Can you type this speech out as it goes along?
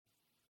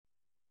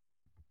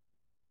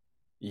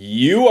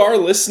You are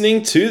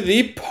listening to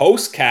the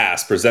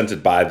Postcast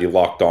presented by the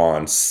Locked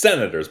On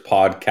Senators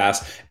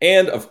podcast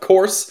and, of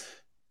course,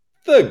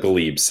 the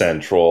Glebe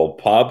Central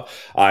Pub.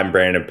 I'm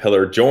Brandon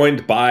Pillar,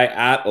 joined by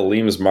at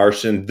Aleem's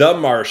Martian, the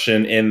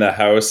Martian in the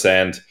house,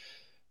 and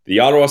the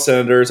Ottawa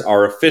Senators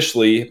are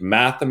officially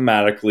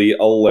mathematically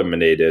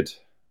eliminated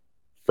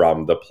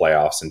from the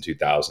playoffs in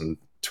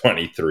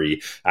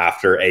 2023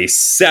 after a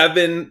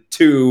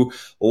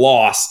 7-2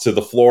 loss to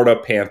the Florida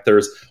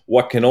Panthers,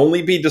 what can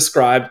only be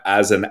described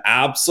as an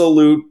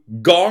absolute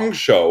gong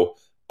show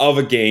of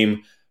a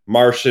game.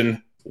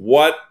 Martian,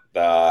 what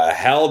the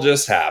hell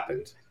just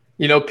happened?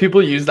 You know,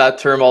 people use that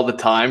term all the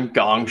time,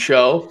 gong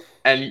show,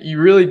 and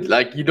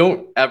you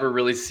don't ever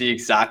really see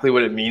exactly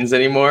what it means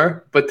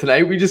anymore. But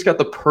tonight we just got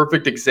the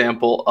perfect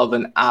example of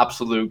an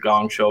absolute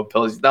gong show.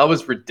 That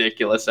was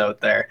ridiculous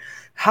out there.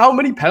 How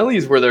many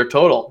penalties were there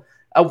total?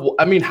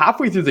 I mean,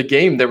 halfway through the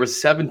game, there were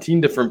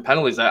 17 different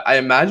penalties. I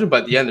imagine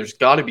by the end, there's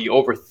got to be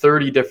over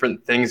 30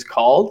 different things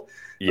called.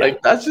 Yeah.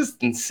 Like, that's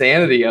just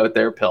insanity out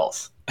there,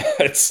 Pills.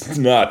 It's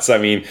nuts. I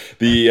mean,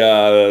 the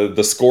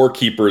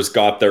scorekeepers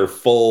got their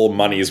full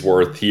money's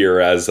worth here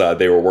as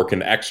they were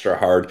working extra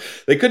hard.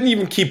 They couldn't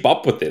even keep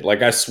up with it.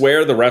 Like, I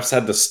swear the refs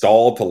had to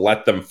stall to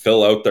let them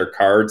fill out their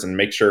cards and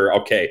make sure,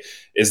 okay,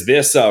 is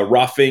this a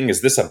roughing?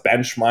 Is this a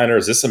bench minor?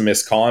 Is this a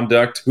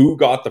misconduct? Who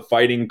got the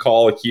fighting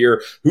call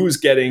here? Who's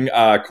getting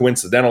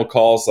coincidental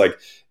calls? Like,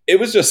 it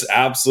was just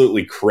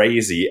absolutely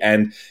crazy.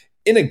 And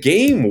in a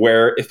game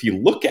where, if you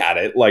look at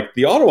it, like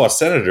the Ottawa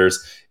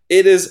Senators,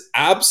 it is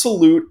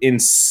absolute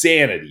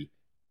insanity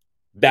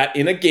that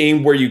in a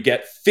game where you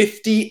get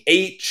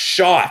 58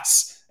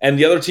 shots and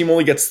the other team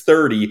only gets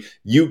 30,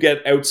 you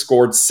get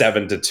outscored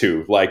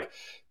 7-2. Like,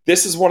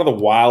 this is one of the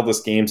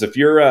wildest games. If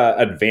you're an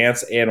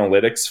advanced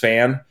analytics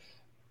fan,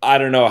 I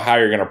don't know how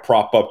you're going to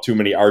prop up too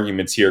many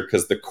arguments here,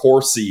 because the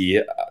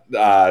Corsi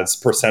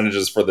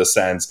percentages for the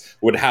Sens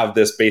would have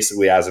this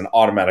basically as an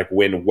automatic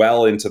win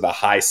well into the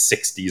high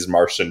 60s,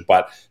 Martian,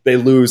 but they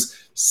lose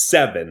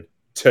 7-2.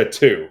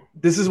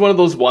 This is one of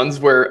those ones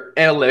where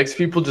analytics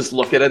people just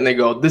look at it and they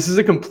go, this is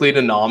a complete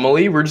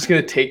anomaly. We're just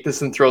going to take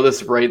this and throw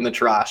this right in the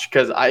trash.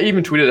 Because I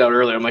even tweeted out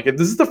earlier, I'm like, if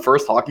this is the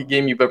first hockey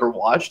game you've ever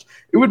watched,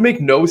 it would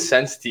make no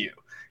sense to you.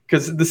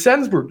 Because the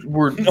Sens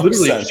were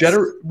literally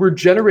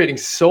generating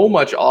so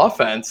much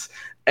offense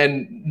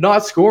and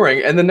not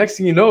scoring. And the next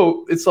thing you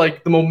know, it's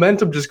like the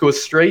momentum just goes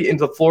straight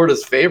into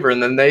Florida's favor.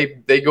 And then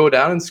they go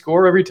down and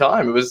score every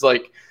time. It was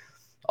like,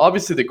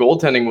 obviously, the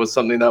goaltending was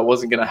something that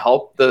wasn't going to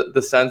help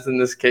the Sens in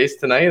this case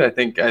tonight. I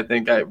think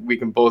we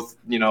can both,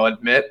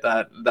 admit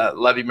that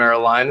Levi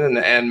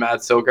Marilainen and Matt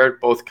Sogard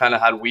both kind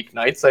of had weak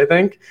nights, I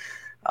think.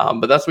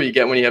 But that's what you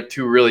get when you have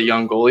two really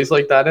young goalies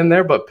like that in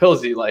there. But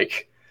Pilsy,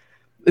 like,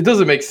 it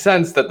doesn't make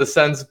sense that the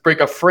Sens break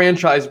a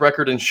franchise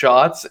record in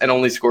shots and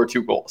only score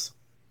 2 goals.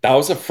 That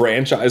was a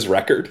franchise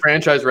record?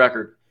 Franchise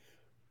record.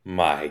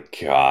 My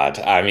God.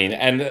 I mean,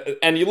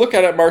 and you look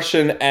at it,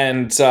 Martian,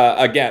 and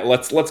again,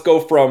 let's go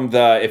from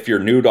if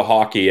you're new to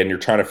hockey and you're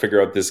trying to figure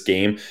out this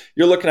game,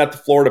 you're looking at the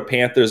Florida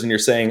Panthers and you're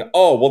saying,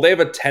 oh, well, they have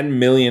a $10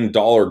 million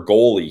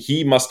goalie.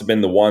 He must have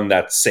been the one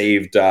that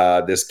saved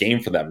this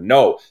game for them.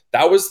 No,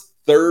 that was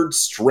third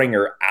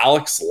stringer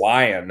Alex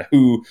Lyon,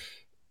 who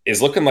is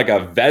looking like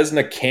a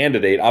Vezina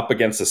candidate up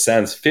against the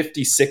Sens.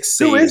 56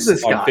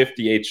 saves on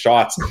 58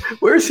 shots.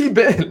 Where's he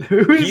been?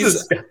 Who is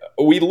this guy?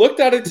 We looked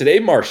at it today,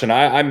 Martian.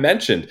 I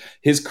mentioned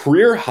his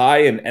career high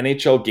in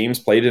NHL games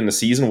played in a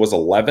season was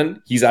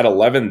 11. He's at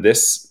 11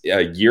 this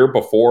year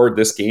before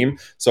this game.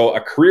 So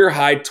a career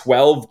high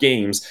 12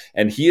 games,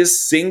 and he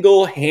is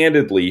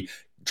single-handedly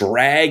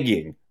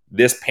dragging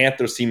this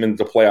Panthers team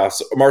into the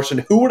playoffs. Martian,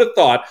 who would have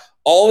thought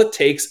all it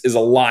takes is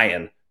a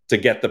Lion to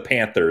get the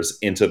Panthers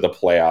into the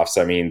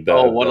playoffs? I mean, the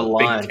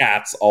big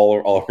cats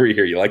all over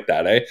here. You like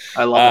that, eh?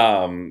 I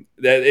love it.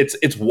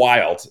 It's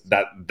wild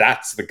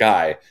that's the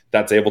guy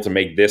that's able to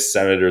make this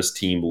Senators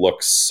team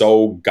look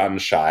so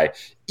gun-shy.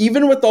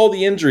 Even with all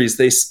the injuries,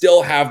 they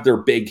still have their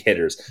big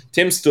hitters.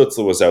 Tim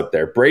Stützle was out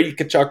there. Brady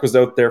Tkachuk was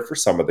out there for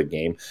some of the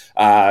game.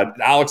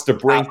 Alex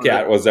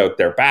DeBrincat was out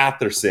there.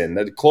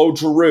 Batherson, Claude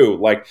Giroux.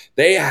 Like,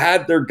 they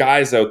had their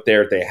guys out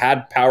there. They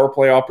had power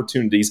play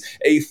opportunities.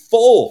 A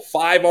full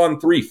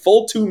 5-on-3,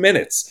 full 2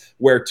 minutes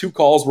where 2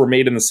 calls were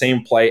made in the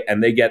same play,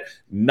 and they get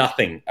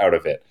nothing out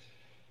of it.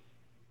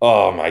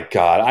 Oh, my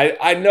God.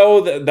 I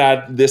know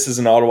that this is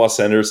an Ottawa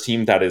Senators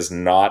team that is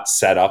not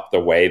set up the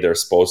way they're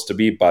supposed to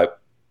be, but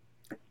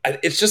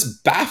it's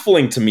just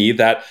baffling to me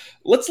that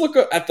let's look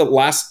at the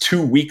last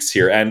 2 weeks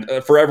here. And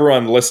for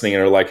everyone listening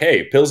and are like,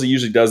 hey, Pillsy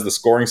usually does the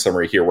scoring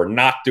summary here. We're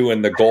not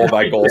doing the goal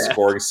by goal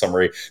scoring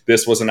summary.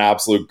 This was an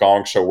absolute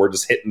gong show. We're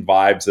just hitting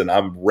vibes and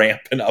I'm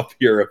ramping up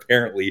here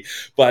apparently.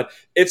 But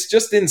it's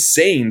just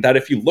insane that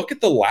if you look at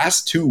the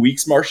last 2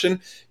 weeks,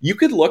 Martian, you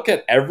could look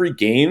at every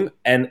game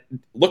and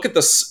look at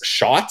the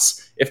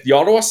shots. If the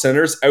Ottawa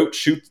Senators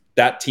outshoot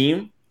that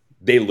team,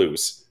 they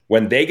lose.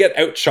 When they get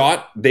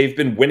outshot, they've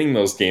been winning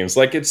those games.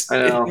 Like, it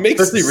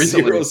makes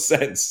zero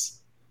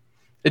sense.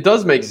 It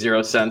does make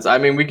zero sense. I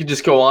mean, we could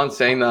just go on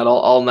saying that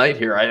all night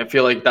here. I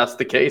feel like that's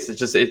the case. It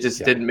just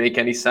Yeah. didn't make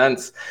any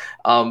sense.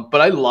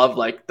 But I love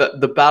like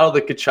the battle of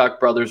the Kachuk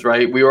brothers,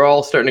 right? We were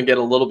all starting to get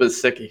a little bit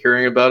sick of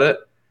hearing about it.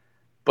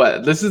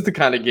 But this is the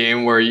kind of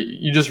game where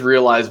you just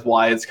realize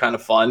why it's kind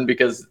of fun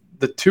because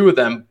the two of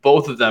them,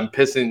 both of them,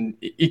 pissing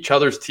each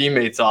other's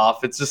teammates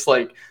off. It's just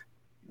like,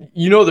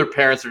 their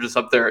parents are just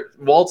up there.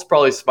 Walt's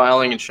probably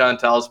smiling, and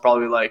Chantal's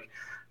probably like,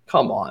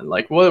 "Come on,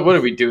 like what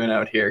are we doing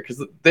out here?"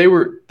 Because they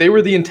were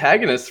the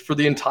antagonists for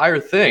the entire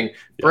thing. Yeah.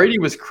 Brady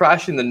was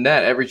crashing the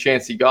net every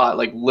chance he got,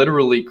 like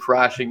literally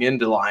crashing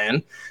into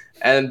Lyon,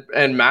 and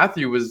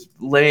Matthew was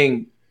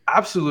laying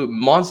absolute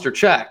monster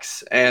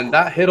checks, and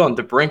that hit on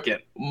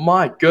DeBrincat.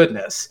 My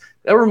goodness,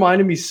 that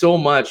reminded me so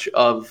much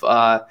of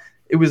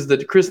it was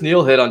the Chris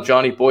Neal hit on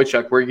Johnny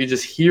Boychuk where you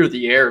just hear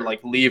the air like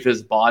leave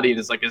his body and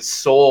it's like his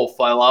soul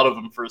fell out of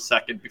him for a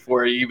second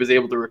before he was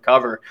able to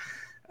recover.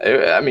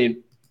 I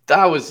mean,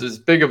 that was as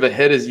big of a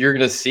hit as you're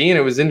going to see, and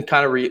it was in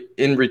kind of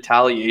in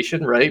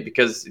retaliation, right?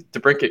 Because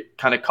DeBrincat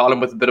kind of caught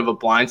him with a bit of a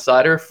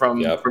blindsider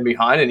from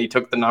behind, and he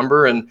took the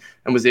number and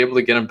was able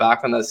to get him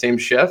back on that same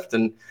shift.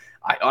 And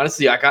I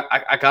honestly, I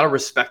gotta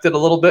respect it a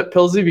little bit,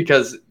 Pilsy,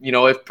 because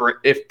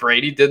if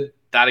Brady did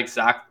that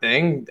exact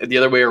thing the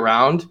other way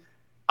around,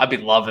 I'd be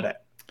loving it,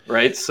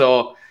 right?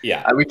 So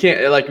Yeah. we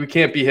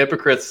can't be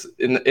hypocrites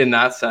in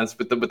that sense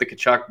with the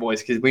Kachuk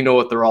boys because we know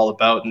what they're all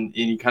about, and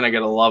you kind of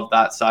gotta love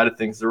that side of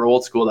things. They're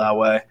old school that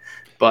way.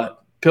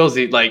 But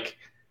Pilsy, like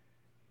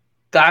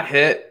that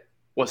hit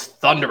was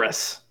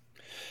thunderous.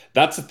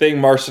 That's the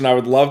thing, Martian. I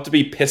would love to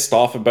be pissed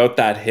off about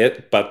that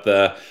hit, but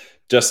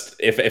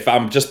if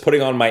I'm just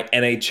putting on my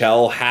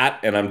NHL hat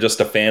and I'm just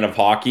a fan of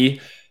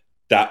hockey,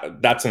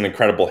 that's an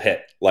incredible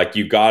hit. Like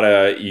you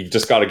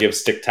just gotta give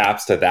stick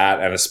taps to that,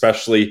 and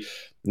especially,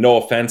 no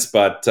offense,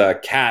 but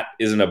Cat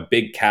isn't a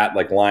big cat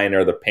like Lion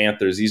or the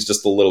Panthers. He's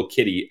just a little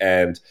kitty,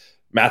 and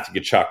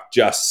Matthew Tkachuk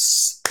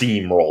just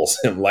steamrolls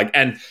him.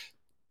 And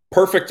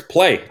perfect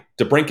play.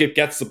 DeBrincat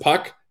gets the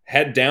puck,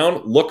 head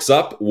down, looks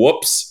up,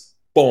 whoops,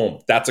 boom.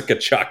 That's a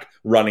Tkachuk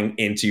running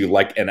into you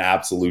like an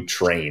absolute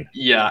train.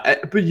 Yeah,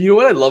 but you know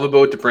what I love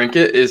about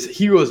DeBrincat is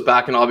he goes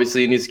back and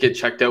obviously he needs to get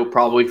checked out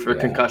probably for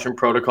concussion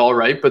protocol,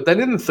 right? But then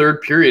in the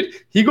third period,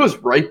 he goes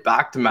right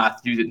back to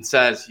Matthews and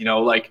says,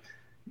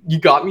 you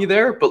got me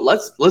there, but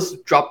let's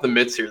drop the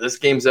mitts here. This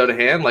game's out of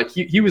hand. Like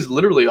he was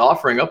literally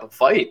offering up a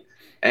fight.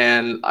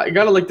 And I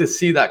gotta like to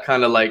see that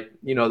kind of like,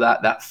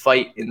 that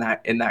fight in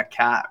that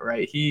cat,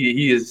 right?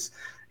 He's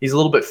a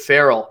little bit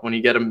feral when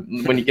you get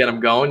him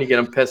going, you get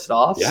him pissed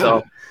off. Yeah.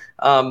 So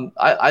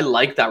I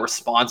like that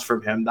response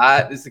from him.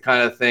 That is the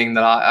kind of thing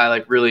that I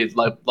like really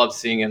love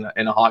seeing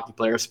in a hockey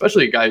player,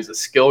 especially a guy who's a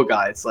skill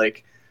guy. It's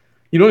like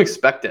you don't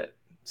expect it.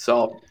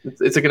 So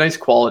it's like a nice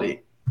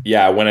quality.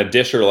 Yeah, when a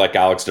disher like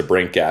Alex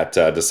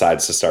DeBrincat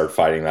decides to start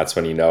fighting, that's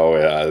when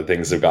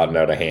things have gotten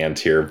out of hand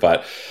here.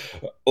 But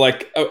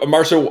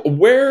Marcia,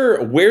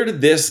 where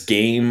did this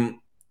game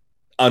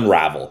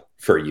unravel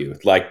for you?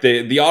 Like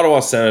the Ottawa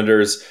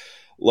Senators.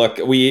 Look,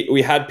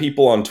 we had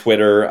people on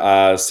Twitter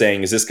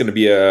saying, "Is this going to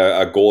be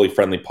a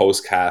goalie-friendly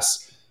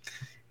postcast?"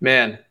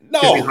 Man, no,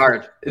 it's gonna be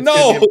hard. It's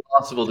gonna be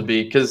impossible to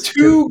be because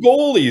two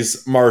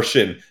goalies,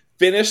 Martian,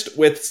 finished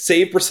with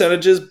save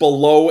percentages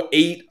below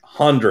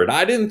 800.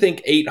 I didn't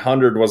think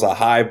 800 was a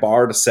high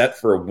bar to set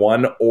for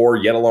one or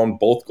yet alone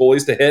both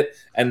goalies to hit,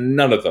 and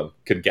none of them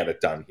could get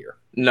it done here.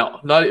 No,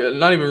 not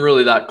even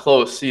really that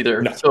close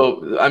either. No.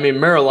 So, I mean,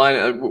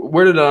 Maryline,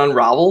 where did it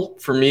unravel?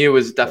 For me, it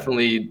was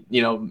definitely,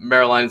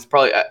 Maryline is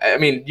probably, I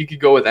mean, you could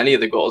go with any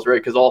of the goals,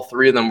 right? Because all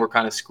three of them were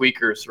kind of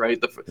squeakers,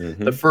 right?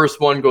 The first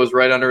one goes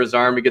right under his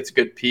arm. He gets a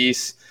good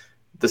piece.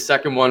 The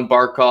second one,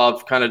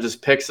 Barkov kind of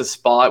just picks a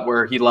spot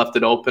where he left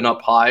it open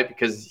up high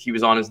because he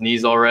was on his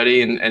knees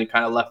already and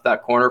kind of left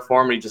that corner for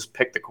him. And he just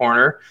picked the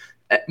corner.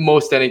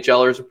 Most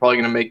NHLers are probably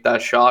going to make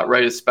that shot,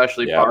 right?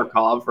 Especially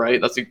Barkov,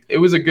 right? It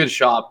was a good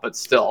shot, but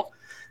still.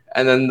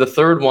 And then the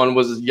third one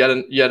was yet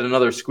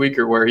another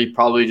squeaker where he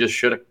probably just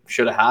should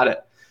have had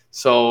it.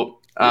 So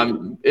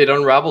it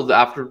unraveled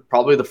after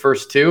probably the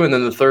first two, and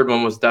then the third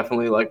one was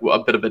definitely like a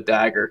bit of a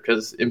dagger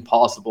because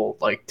impossible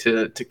like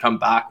to come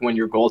back when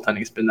your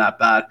goaltending's been that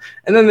bad.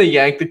 And then they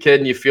yank the kid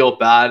and you feel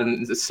bad,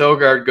 and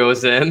Sogard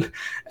goes in,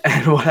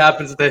 and what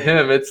happens to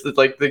him? It's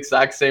like the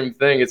exact same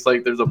thing. It's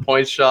like there's a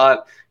point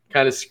shot,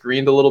 kind of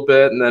screened a little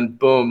bit, and then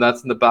boom,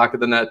 that's in the back of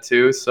the net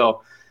too.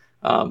 So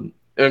and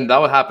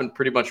that would happen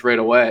pretty much right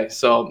away.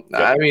 So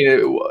I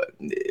mean,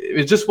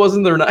 it just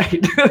wasn't their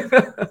night.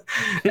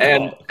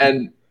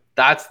 and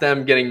that's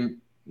them getting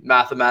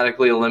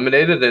mathematically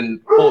eliminated,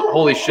 and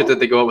holy shit did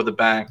they go out with a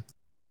bang.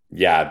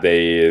 Yeah,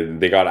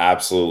 they got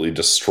absolutely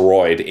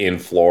destroyed in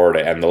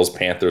Florida, and those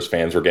Panthers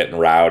fans were getting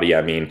rowdy.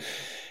 I mean,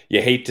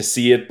 you hate to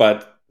see it,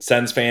 but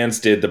Sens fans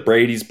did the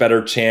Brady's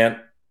better chant.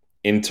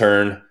 In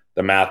turn,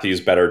 the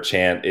Matthews better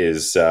chant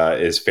is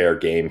fair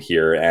game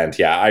here. And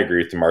yeah, I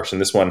agree with you, Martian.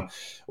 This one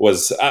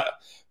was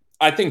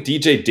I think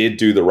DJ did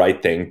do the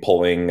right thing,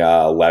 pulling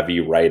Levy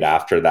right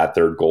after that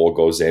third goal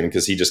goes in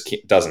because he just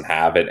doesn't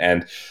have it.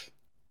 And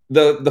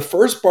the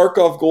first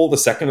Barkov goal, the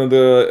second of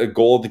the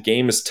goal of the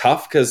game is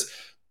tough because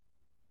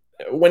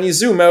when you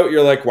zoom out,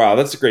 you're like, wow,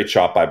 that's a great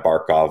shot by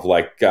Barkov.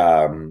 Like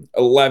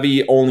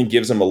Levy only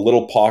gives him a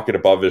little pocket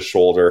above his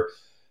shoulder.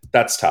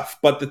 That's tough.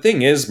 But the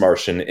thing is,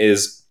 Martian,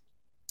 is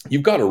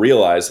you've got to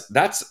realize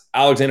that's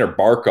Alexander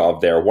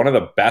Barkov there, one of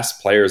the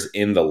best players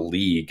in the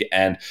league.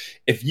 And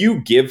if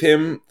you give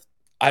him,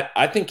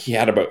 I think he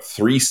had about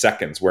 3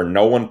 seconds where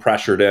no one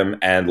pressured him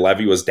and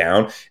Levy was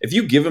down. If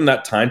you give him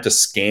that time to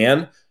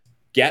scan,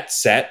 get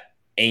set,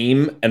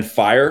 aim, and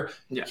fire,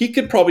 he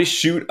could probably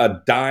shoot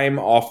a dime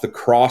off the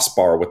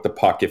crossbar with the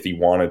puck if he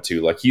wanted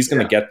to. Like, he's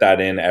going to get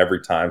that in every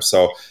time.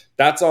 So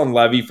that's on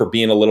Levy for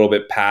being a little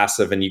bit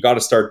passive, and you got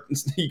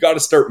to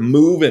start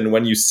moving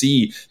when you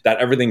see that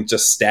everything's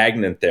just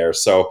stagnant there.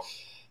 So,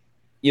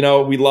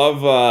 we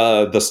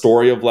love the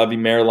story of Levy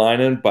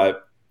Merlainen,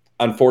 but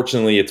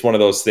unfortunately, it's one of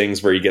those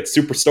things where you get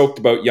super stoked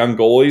about young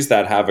goalies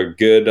that have a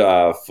good,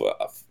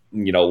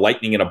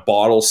 lightning in a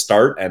bottle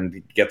start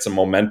and get some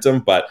momentum.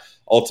 But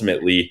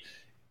ultimately,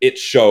 it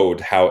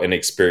showed how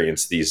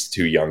inexperienced these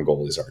two young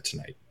goalies are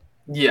tonight.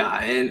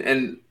 Yeah,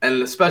 and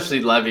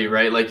especially Levy,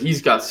 right? Like,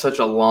 he's got such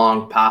a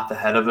long path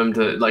ahead of him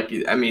to, like,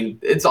 I mean,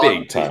 it's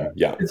big time.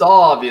 Yeah, it's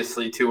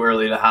obviously too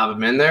early to have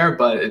him in there,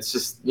 but it's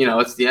just,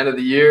 it's the end of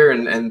the year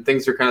and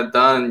things are kind of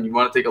done. And you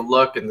want to take a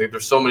look, and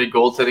there's so many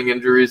goaltending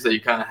injuries that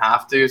you kind of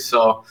have to.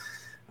 So,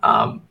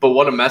 but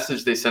what a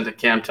message they sent to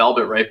Cam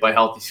Talbot, right, by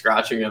healthy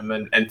scratching him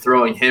and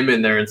throwing him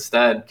in there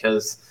instead,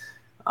 because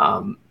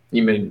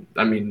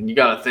you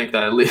got to think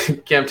that at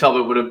least Cam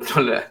Talbot would have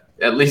done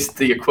at least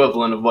the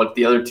equivalent of what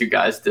the other two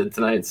guys did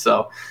tonight.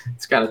 So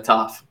it's kind of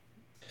tough.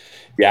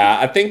 Yeah,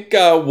 I think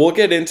we'll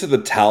get into the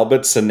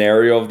Talbot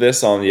scenario of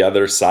this on the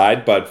other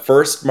side. But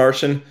first,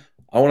 Martian,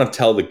 I want to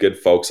tell the good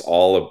folks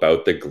all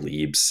about the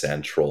Glebe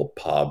Central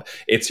Pub.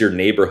 It's your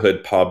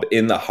neighborhood pub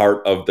in the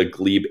heart of the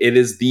Glebe. It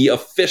is the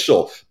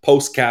official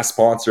Postcast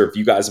sponsor. If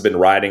you guys have been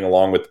riding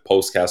along with the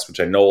Postcast, which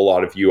I know a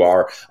lot of you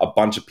are, a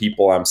bunch of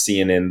people I'm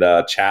seeing in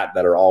the chat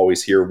that are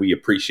always here, we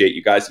appreciate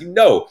you guys.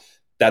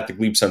 That the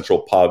Glebe Central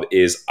Pub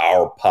is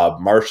our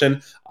pub.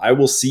 Martian, I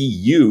will see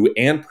you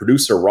and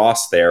producer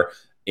Ross there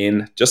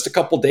in just a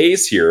couple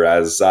days here,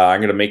 as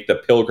I'm going to make the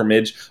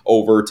pilgrimage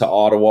over to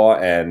Ottawa,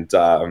 and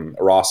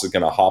Ross is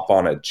going to hop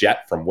on a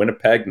jet from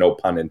Winnipeg, no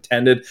pun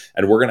intended,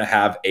 and we're going to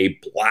have a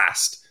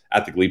blast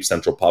at the Glebe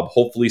Central Pub,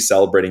 hopefully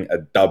celebrating a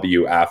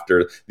W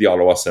after the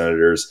Ottawa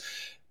Senators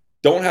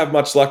don't have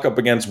much luck up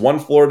against one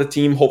Florida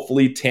team.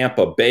 Hopefully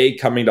Tampa Bay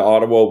coming to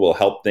Ottawa will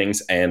help things,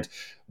 and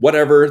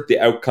whatever the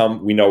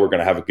outcome, we know we're going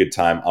to have a good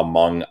time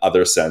among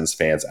other Sens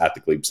fans at the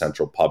Glebe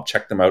Central Pub.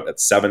 Check them out at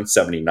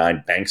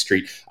 779 Bank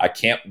Street. I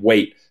can't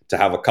wait to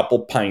have a couple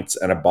pints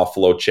and a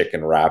buffalo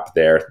chicken wrap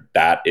there.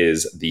 That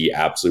is the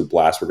absolute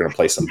blast. We're going to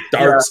play some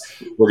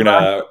darts. Yeah. We're going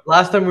to...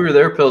 Last time we were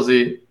there,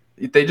 Pilsy,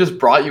 they just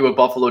brought you a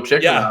buffalo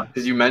chicken wrap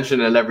because you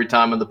mentioned it every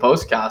time on the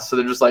postcast. So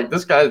they're just like,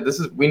 this guy,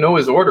 we know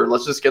his order.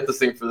 Let's just get this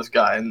thing for this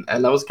guy. And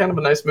that was kind of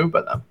a nice move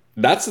by them.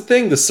 That's the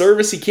thing. The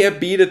service, you can't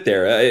beat it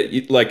there.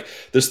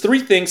 There's 3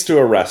 things to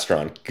a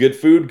restaurant: good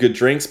food, good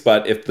drinks.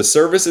 But if the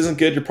service isn't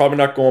good, you're probably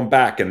not going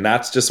back. And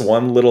that's just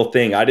one little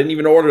thing. I didn't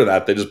even order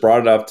that. They just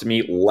brought it up to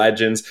me.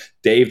 Legends.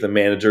 Dave, the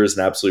manager, is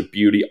an absolute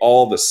beauty.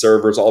 All the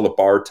servers, all the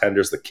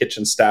bartenders, the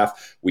kitchen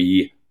staff,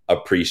 we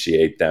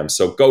appreciate them.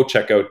 So go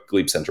check out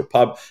Glebe Central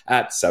Pub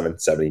at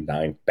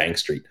 779 Bank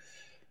Street.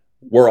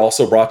 We're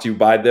also brought to you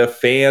by the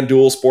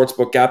FanDuel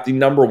Sportsbook app, the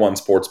number 1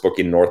 sportsbook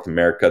in North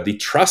America, the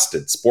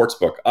trusted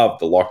sportsbook of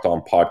the Locked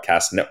On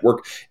Podcast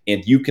Network.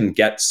 And you can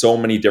get so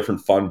many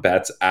different fun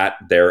bets at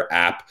their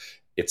app.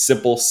 It's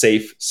simple,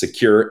 safe,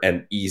 secure,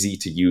 and easy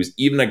to use.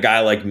 Even a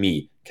guy like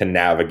me can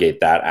navigate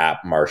that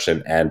app,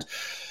 Martian. And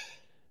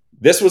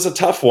this was a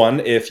tough one.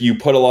 If you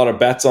put a lot of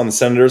bets on the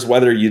Senators,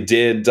 whether you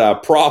did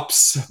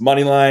props,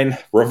 money line,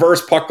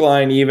 reverse puck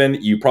line even,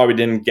 you probably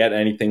didn't get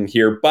anything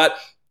here. But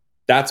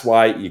that's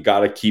why you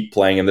got to keep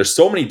playing. And there's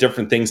so many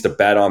different things to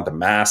bet on. The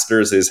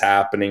Masters is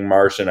happening,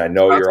 Martian. I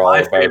know you're all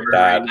about that.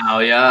 Right now.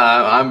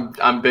 Yeah,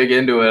 I'm big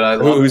into it.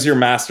 Who's your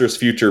Masters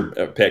future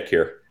pick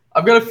here?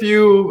 I've got a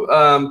few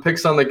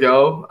picks on the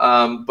go,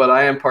 but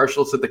I am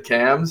partial to the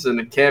Cams.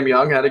 And Cam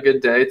Young had a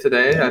good day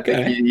today. Okay.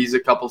 I think he's a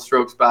couple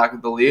strokes back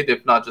of the lead,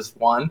 if not just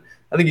one.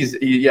 I think he's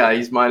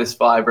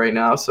 -5 right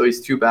now, so he's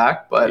 2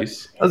 back. But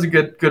nice. That was a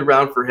good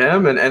round for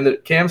him.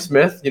 And Cam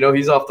Smith,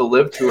 he's off the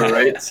Live Tour,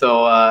 right?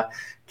 So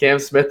Cam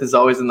Smith is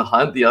always in the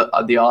hunt, the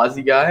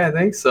Aussie guy, I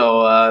think.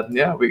 So we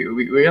got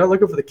to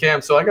look for the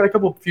Cam. So I got a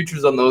couple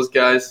futures on those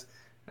guys.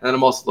 And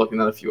I'm also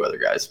looking at a few other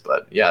guys,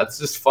 but yeah, it's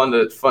just fun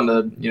to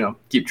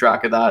keep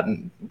track of that,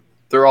 and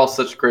they're all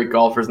such great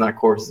golfers, and that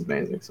course is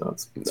amazing. So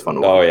it's fun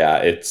to watch. Oh yeah,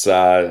 it's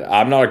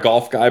I'm not a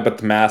golf guy, but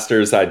the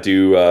Masters I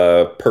do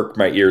perk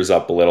my ears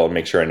up a little and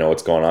make sure I know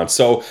what's going on.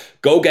 So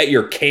go get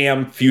your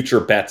Cam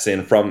future bets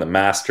in from the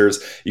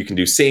Masters. You can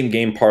do same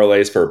game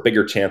parlays for a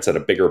bigger chance at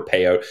a bigger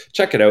payout.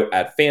 Check it out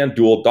at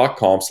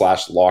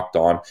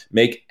fanduel.com/lockedon.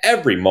 Make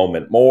every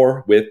moment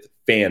more with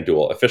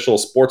FanDuel, official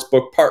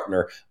sportsbook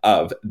partner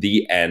of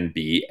the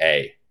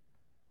NBA.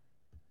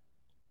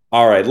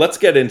 All right, let's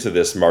get into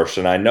this,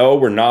 Martian. I know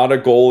we're not a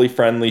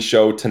goalie-friendly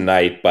show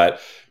tonight, but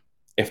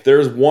if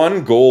there's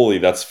one goalie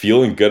that's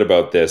feeling good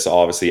about this,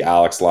 obviously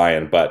Alex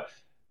Lyon, but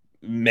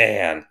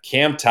man,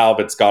 Cam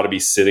Talbot's got to be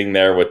sitting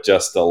there with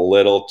just a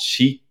little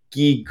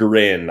cheeky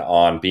grin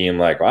on, being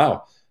like,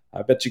 wow,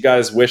 I bet you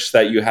guys wish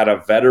that you had a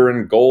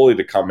veteran goalie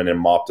to come in and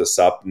mop this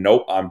up.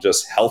 Nope, I'm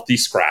just healthy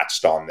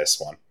scratched on this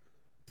one.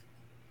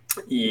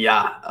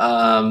 Yeah.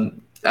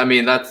 I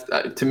mean, that's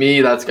to me,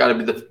 that's got to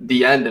be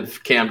the end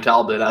of Cam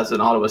Talbot as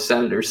an Ottawa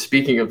Senator.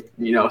 Speaking of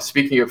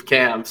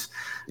Cams,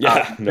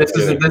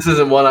 this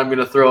isn't one I'm going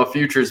to throw a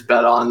futures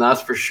bet on.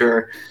 That's for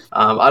sure.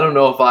 I don't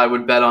know if I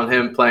would bet on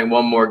him playing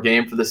one more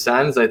game for the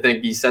Sens. I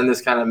think you send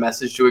this kind of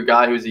message to a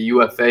guy who's a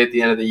UFA at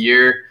the end of the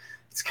year.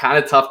 It's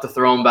kind of tough to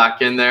throw him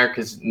back in there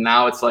because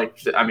now it's like,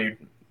 I mean,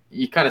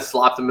 you kind of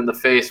slapped him in the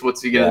face.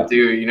 What's he going to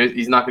do? You know,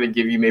 he's not going to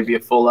give you maybe a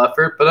full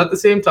effort, but at the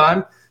same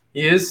time,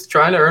 he is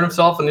trying to earn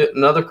himself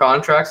another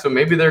contract, so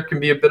maybe there can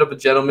be a bit of a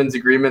gentleman's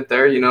agreement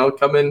there. You know,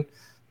 come in,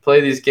 play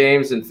these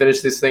games, and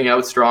finish this thing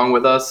out strong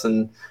with us,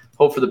 and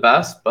hope for the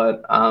best.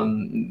 But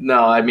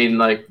no, I mean,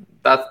 like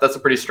that's a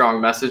pretty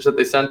strong message that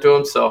they sent to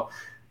him. So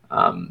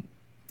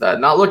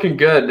not looking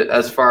good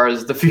as far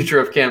as the future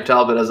of Cam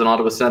Talbot as an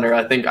Ottawa Center.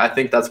 I think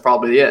that's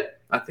probably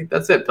it. I think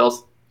that's it,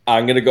 Pills.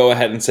 I'm going to go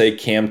ahead and say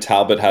Cam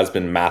Talbot has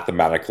been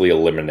mathematically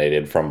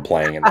eliminated from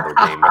playing another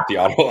game with the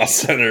Ottawa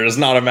Senators.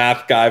 Not a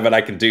math guy, but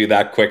I can do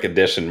that quick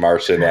addition,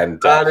 Martian.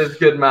 And that is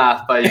good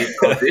math by you,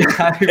 Kobe.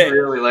 I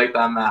really like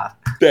that math.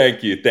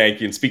 Thank you.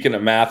 And speaking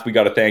of math, we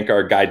got to thank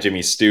our guy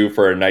Jimmy Stu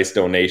for a nice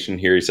donation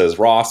here. He says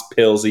Ross,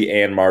 Pilsy,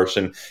 and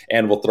Martian,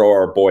 and we'll throw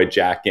our boy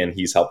Jack in.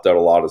 He's helped out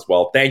a lot as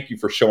well. Thank you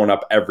for showing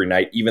up every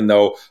night, even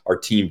though our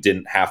team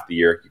didn't half the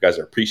year. You guys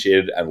are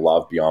appreciated and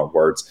loved beyond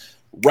words.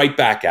 Right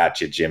back at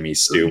you, Jimmy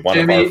Stu. One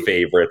of our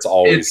favorites,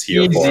 always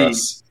here for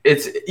us.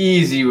 It's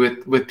easy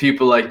with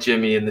people like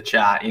Jimmy in the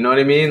chat. You know what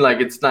I mean?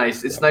 Like, it's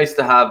nice. It's nice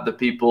to have the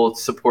people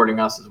supporting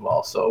us as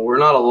well. So we're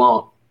not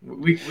alone.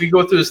 We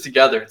go through this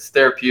together. It's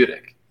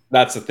therapeutic.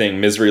 That's the thing.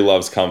 Misery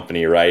loves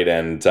company, right?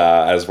 And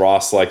as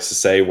Ross likes to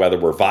say, whether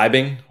we're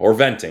vibing or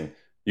venting,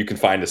 you can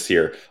find us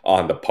here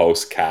on the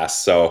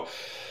Postcast. So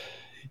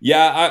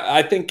yeah,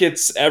 I think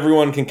it's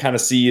everyone can kind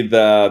of see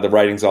the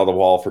writings on the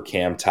wall for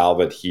Cam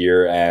Talbot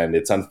here, and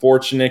it's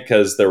unfortunate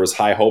because there was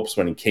high hopes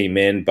when he came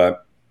in,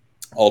 but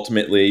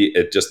ultimately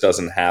it just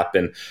doesn't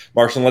happen.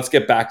 Martian, let's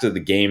get back to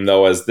the game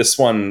though, as this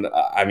one,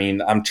 I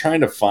mean, I'm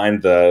trying to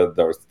find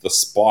the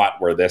spot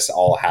where this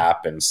all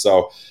happened.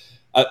 So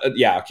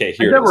okay,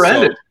 here it never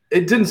ended.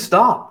 It didn't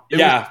stop.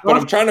 But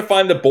I'm trying to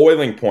find the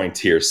boiling point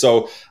here.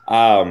 So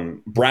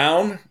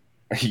Brown.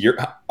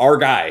 Our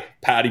guy,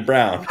 Patty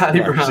Brown.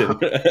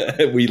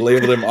 We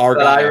labeled him our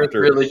guy. Irish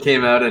really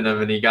came out in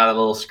him, and he got a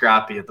little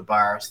scrappy at the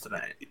bars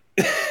tonight.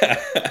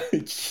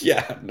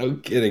 Yeah, no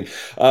kidding.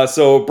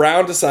 So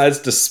Brown decides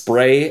to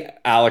spray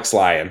Alex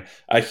Lyon.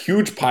 A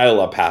huge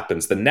pileup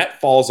happens. The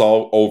net falls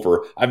all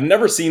over. I've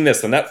never seen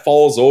this. The net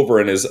falls over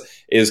and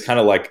is kind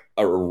of like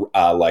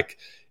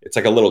it's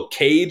like a little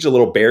cage, a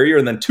little barrier,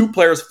 and then two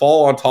players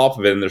fall on top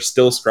of it, and they're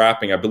still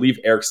scrapping. I believe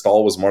Eric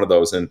Stahl was one of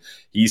those, and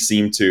he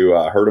seemed to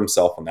hurt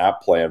himself on that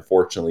play,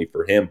 unfortunately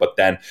for him. But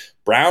then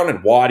Brown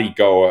and Waddy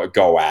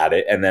go at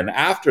it, and then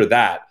after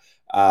that,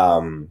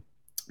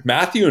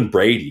 Matthew and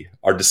Brady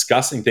are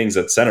discussing things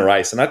at center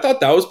ice, and I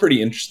thought that was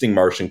pretty interesting,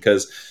 Martian,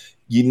 because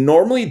you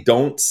normally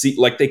don't see,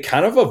 like, they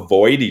kind of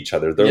avoid each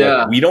other. They're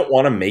like, we don't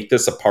want to make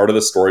this a part of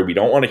the story. We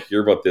don't want to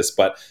hear about this,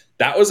 but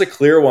that was a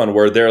clear one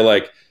where they're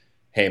like,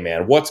 hey,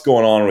 man, what's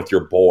going on with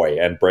your boy?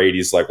 And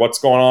Brady's like, what's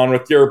going on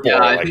with your boy?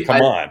 Yeah,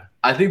 come on.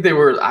 I think they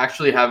were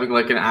actually having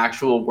like an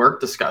actual work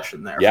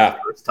discussion there for the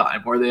first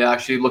time, where they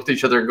actually looked at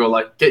each other and go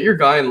like, get your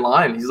guy in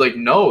line. He's like,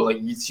 no, like,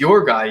 it's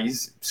your guy.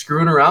 He's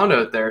screwing around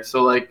out there.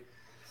 So like,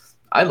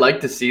 I'd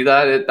like to see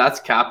that. That's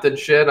captain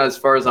shit as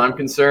far as I'm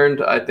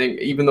concerned. I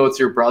think even though it's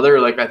your brother,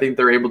 like, I think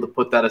they're able to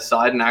put that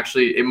aside, and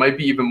actually it might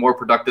be even more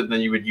productive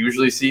than you would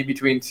usually see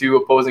between two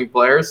opposing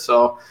players.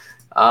 So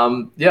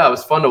it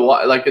was fun to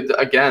watch. Like,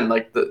 again,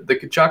 like the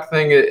Tkachuk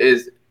thing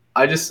is,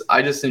 I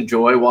just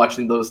enjoy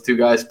watching those two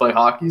guys play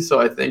hockey. So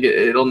I think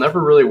it'll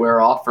never really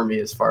wear off for me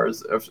as far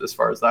as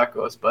that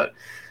goes. But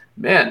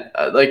man,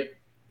 like,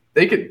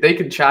 they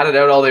could chat it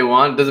out all they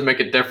want. It doesn't make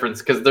a difference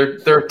because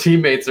their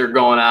teammates are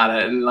going at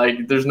it, and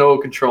like, there's no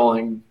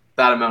controlling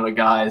that amount of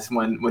guys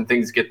when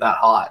things get that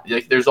hot.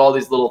 Like, there's all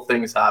these little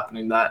things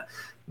happening that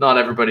not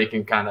everybody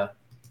can kind of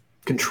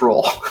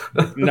control.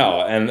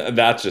 No, and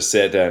that's just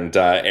it. And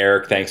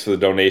Eric, thanks for the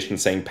donation,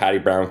 saying Patty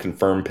Brown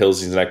confirmed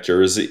Pilsey's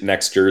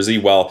next jersey.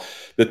 Well,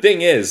 the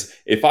thing is,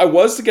 if I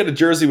was to get a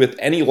jersey with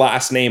any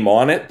last name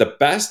on it, the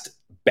best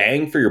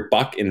bang for your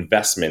buck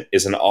investment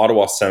is an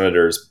Ottawa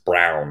Senators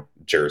Brown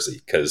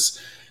jersey, because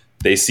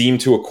they seem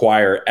to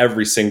acquire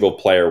every single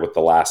player with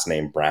the last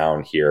name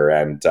Brown here.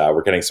 And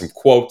we're getting some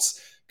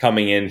quotes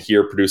coming in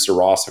here. Producer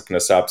Ross hooking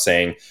us up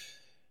saying,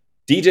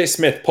 DJ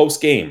Smith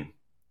post-game,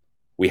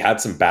 we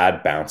had some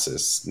bad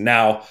bounces.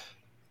 Now,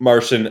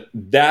 Martian,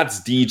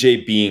 that's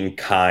DJ being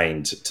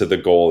kind to the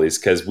goalies,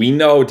 because we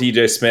know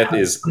DJ Smith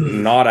is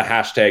not a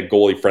hashtag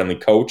goalie-friendly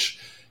coach,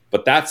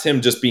 but that's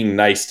him just being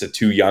nice to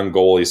two young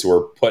goalies who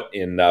are put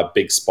in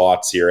big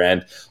spots here,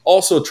 and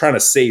also trying to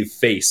save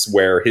face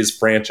where his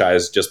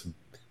franchise just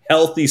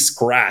healthy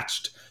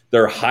scratched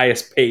their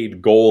highest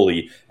paid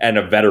goalie and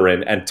a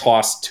veteran and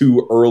tossed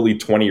two early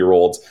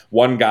 20-year-olds,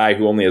 one guy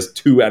who only has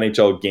 2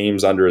 NHL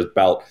games under his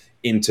belt,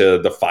 into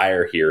the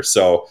fire here.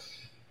 So,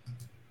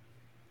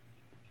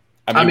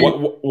 I mean,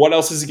 what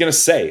else is he going to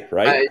say,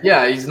 right?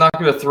 Yeah, he's not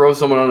going to throw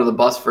someone under the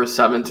bus for a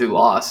 7-2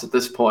 loss at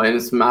this point.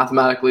 It's a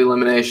mathematically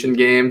elimination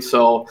game.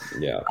 So,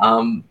 yeah.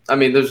 I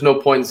mean, there's no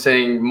point in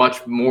saying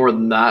much more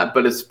than that,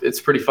 but it's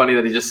pretty funny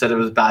that he just said it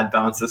was bad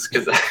bounces,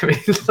 because, I mean,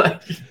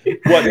 like...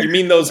 What, you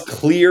mean those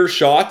clear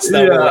shots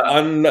that were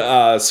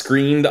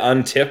unscreened,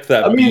 untipped?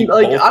 That I mean,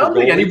 like, I don't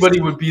think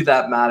anybody would be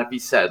that mad if he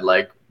said,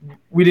 like,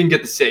 we didn't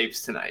get the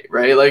saves tonight,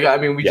 right? Like, I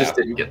mean, we just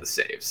didn't get the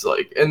saves.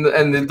 Like, and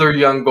they're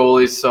young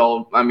goalies,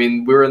 so I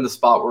mean, we're in the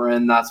spot we're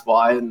in. That's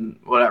why, and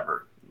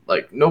whatever.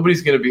 Like,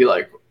 nobody's gonna be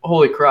like,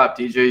 "Holy crap,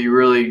 DJ, you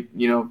really,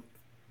 you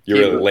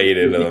really laid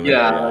into them."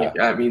 Yeah, like,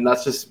 I mean,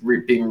 that's just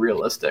being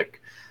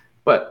realistic.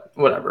 But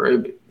whatever,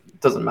 it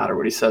doesn't matter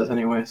what he says,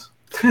 anyways.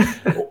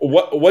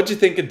 What'd you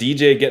think of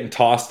DJ getting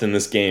tossed in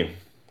this game?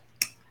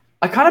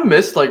 I kind of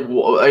missed, like,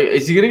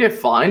 is he going to get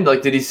fined?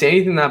 Like, did he say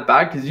anything that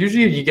bad? Because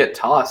usually if you get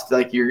tossed,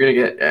 like, you're going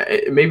to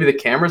get, maybe the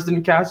cameras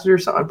didn't catch it or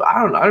something. But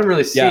I don't know. I didn't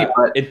really see it.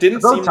 But it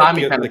didn't seem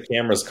like the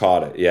cameras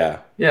caught it. Yeah.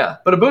 Yeah.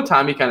 But about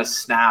time he kind of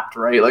snapped,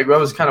 right? Like, I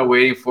was kind of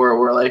waiting for it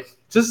where, like,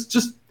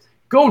 just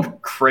go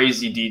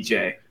crazy,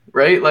 DJ,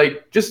 right?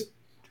 Like, just,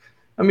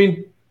 I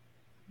mean,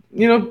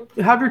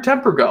 have your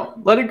temper go.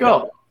 Let it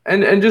go. Yeah.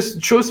 And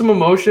just show some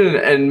emotion,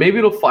 and maybe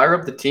it'll fire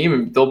up the team,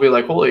 and they'll be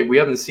like, holy, we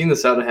haven't seen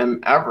this out of him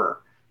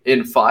ever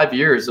in 5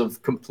 years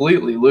of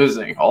completely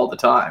losing all the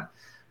time.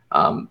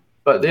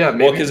 But yeah,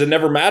 maybe. Well, because it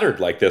never mattered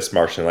like this,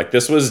 Martian. Like,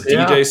 this was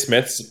DJ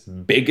Smith's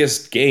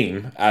biggest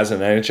game as an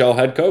NHL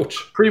head coach.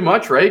 Pretty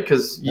much, right?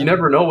 Because you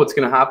never know what's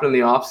going to happen in the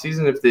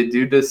offseason. If they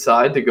do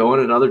decide to go in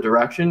another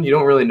direction, you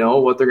don't really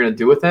know what they're going to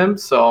do with him.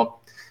 So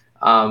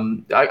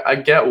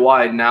I get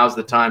why now's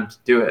the time to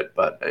do it.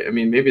 But, I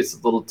mean, maybe it's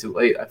a little too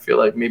late. I feel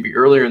like maybe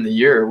earlier in the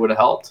year it would have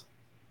helped.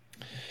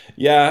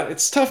 Yeah,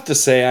 it's tough to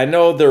say. I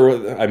know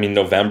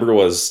November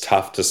was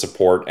tough to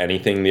support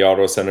anything the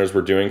Ottawa Senators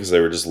were doing because they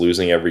were just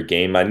losing every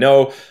game. I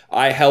know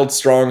I held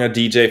strong on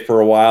DJ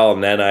for a while,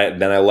 and then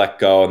I let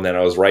go, and then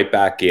I was right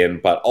back in.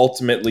 But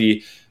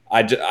ultimately,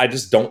 I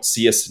just don't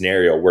see a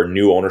scenario where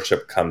new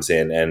ownership comes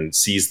in and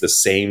sees the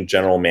same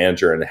general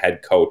manager and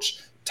head coach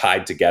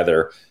tied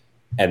together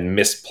and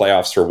missed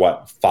playoffs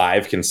for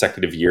 5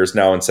 consecutive years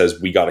now and says,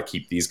 we got to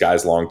keep these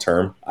guys long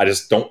term. I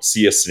just don't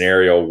see a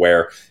scenario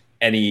where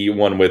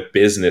anyone with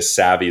business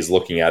savvy is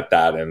looking at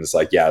that and it's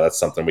like, yeah, that's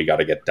something we got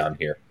to get done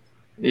here.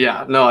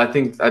 Yeah, no, I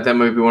think that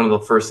might be one of the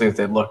first things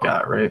they look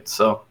at, right?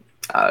 So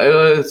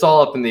it's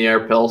all up in the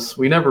air, Pills.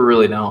 We never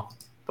really know,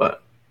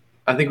 but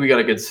I think we got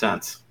a good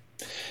sense.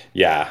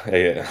 Yeah,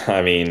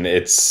 I mean,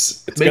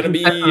 it's going to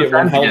be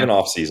one hell of an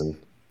off season.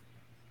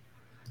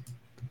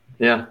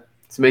 Yeah.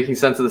 It's making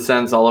sense of the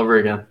Sens all over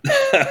again.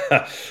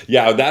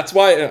 Yeah, that's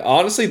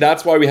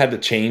why we had to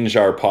change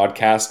our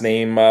podcast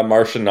name,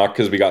 Martian, not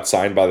because we got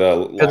signed by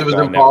the because it was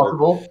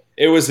impossible. Network.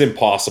 It was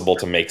impossible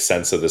to make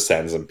sense of the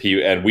Sens, and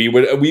we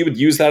would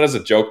use that as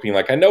a joke, being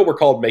like, I know we're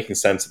called Making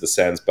Sense of the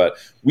Sens, but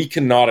we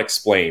cannot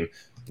explain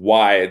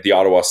why the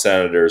Ottawa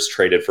Senators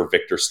traded for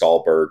Victor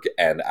Stahlberg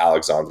and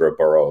Alexandre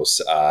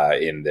Burrows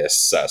in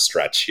this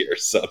stretch here.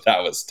 So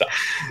that was tough.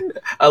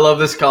 I love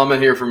this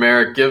comment here from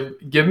Eric.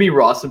 Give me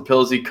Ross and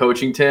Pilsy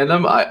coaching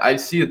tandem. I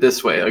see it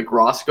this way. Like,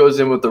 Ross goes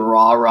in with the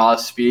raw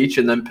speech,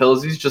 and then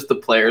Pilsy's just the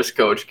players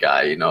coach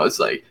guy. It's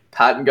like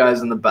patting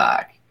guys in the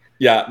back.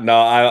 Yeah,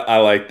 no, I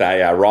like that.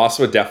 Yeah, Ross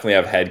would definitely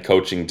have head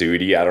coaching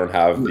duty. I don't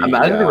have the...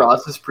 Imagine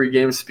Ross's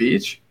pregame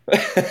speech.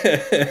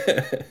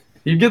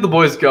 He'd get the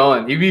boys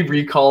going. He'd be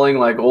recalling,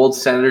 like, old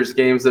Senators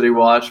games that he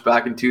watched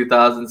back in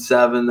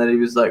 2007 that he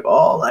was like,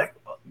 oh, like,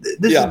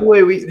 this is the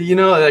way we,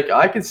 like,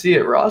 I can see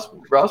it. Ross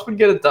would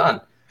get it done.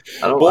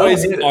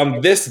 Boys,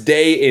 on this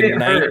day in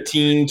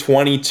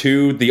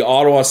 1922, the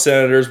Ottawa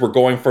Senators were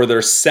going for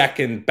their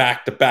second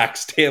back-to-back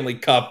Stanley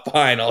Cup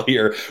final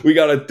here. You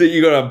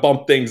gotta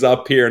bump things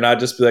up here, and I'd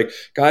just be like,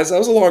 guys, that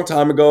was a long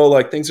time ago.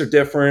 Like, things are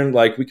different.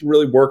 Like, we can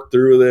really work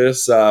through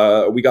this.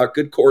 We got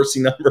good Corsi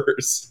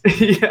numbers.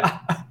 Yeah.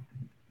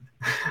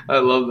 I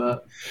love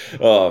that.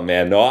 Oh,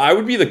 man. No, I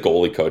would be the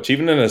goalie coach.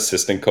 Even an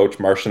assistant coach,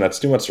 Martian, that's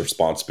too much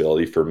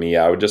responsibility for me.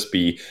 I would just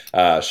be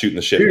shooting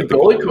the shit. Dude,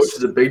 goalie coach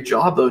is a big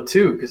job, though,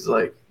 too, because,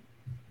 like,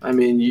 I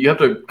mean, you have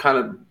to kind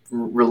of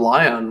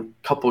rely on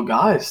a couple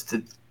guys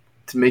to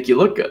make you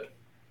look good.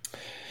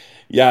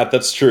 Yeah,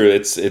 that's true.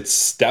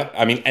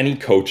 I mean, any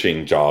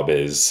coaching job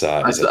is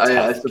a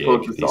tough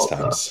gig these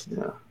times.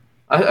 Yeah.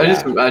 I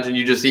just imagine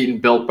you just eating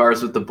Built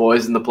Bars with the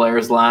boys in the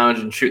players' lounge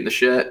and shooting the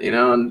shit,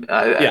 and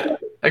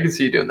I can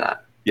see you doing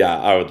that. Yeah,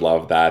 I would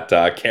love that.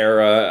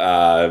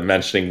 Kara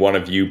mentioning one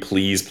of you,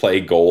 please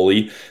play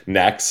goalie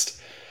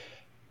next.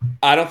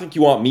 I don't think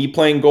you want me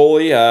playing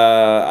goalie.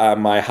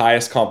 My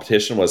highest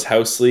competition was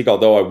House League,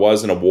 although I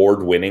was an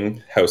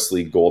award-winning House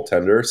League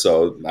goaltender.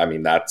 So, I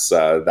mean, that's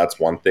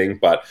one thing.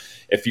 But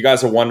if you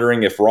guys are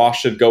wondering if Ross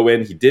should go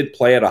in, he did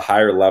play at a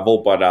higher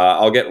level, but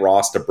I'll get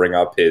Ross to bring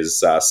up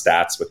his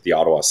stats with the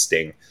Ottawa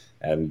Sting,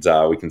 and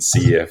we can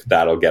see if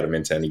that'll get him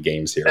into any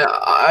games here. Yeah,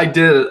 I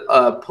did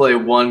play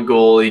one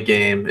goalie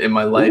game in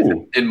my life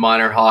in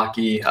minor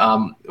hockey.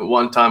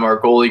 One time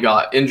our goalie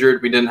got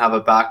injured. We didn't have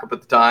a backup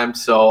at the time,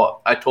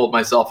 so I told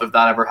myself if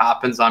that ever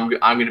happens, I'm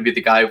going to be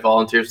the guy who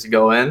volunteers to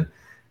go in.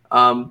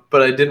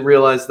 But I didn't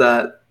realize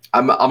that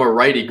I'm a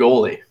righty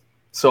goalie,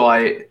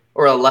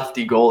 or a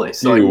lefty goalie.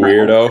 So you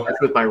weirdo.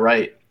 With my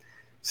right,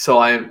 so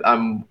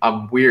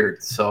I'm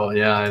weird. So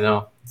yeah, I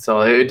know.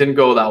 So it didn't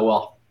go that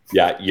well.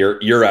 Yeah,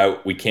 you're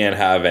out. We can't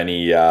have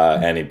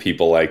any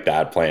people like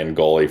that playing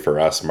goalie for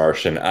us,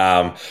 Martian.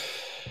 I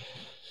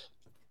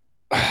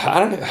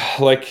don't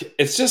like.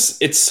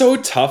 It's so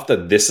tough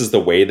that this is the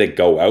way they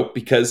go out,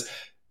 because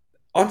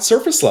on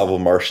surface level,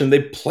 Martian,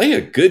 they play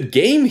a good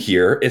game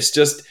here. It's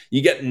just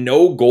you get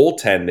no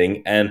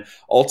goaltending, and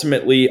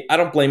ultimately, I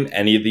don't blame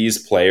any of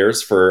these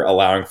players for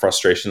allowing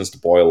frustrations to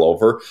boil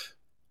over.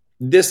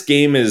 This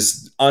game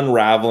is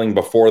unraveling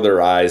before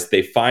their eyes.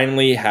 They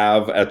finally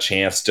have a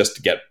chance just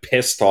to get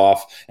pissed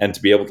off and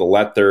to be able to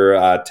let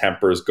their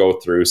tempers go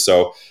through.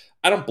 So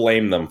I don't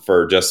blame them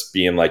for just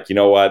being like, you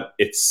know what,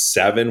 it's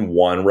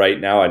 7-1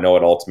 right now. I know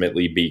it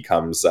ultimately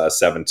becomes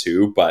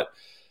 7-2, but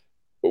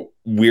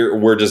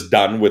we're just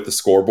done with the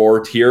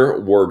scoreboard here.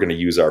 We're going to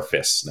use our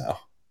fists now.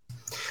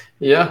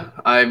 Yeah,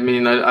 I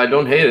mean, I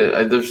don't hate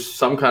it. There's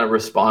some kind of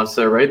response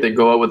there, right? They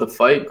go out with a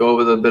fight, go out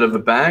with a bit of a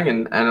bang,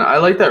 and I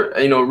like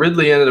that. You know,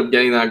 Ridley ended up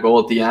getting that goal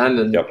at the end,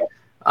 and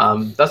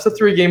that's a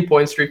 3-game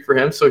point streak for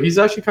him. So he's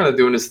actually kind of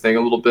doing his thing a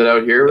little bit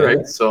out here,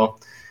 right? So,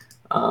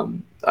 I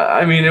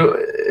mean,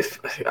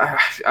 I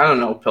don't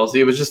know, Pilsy.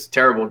 It was just a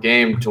terrible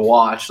game to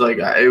watch. Like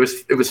it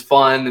was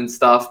fun and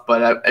stuff,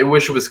 but I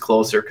wish it was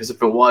closer, because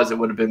if it was, it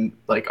would have been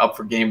like up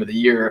for game of the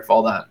year if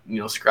all that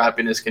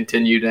scrappiness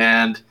continued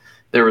and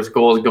there was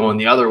goals going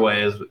the other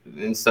way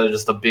instead of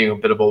just being a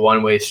bit of a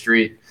one-way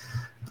street.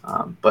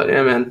 But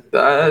yeah, man,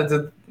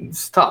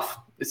 it's tough.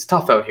 It's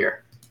tough out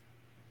here.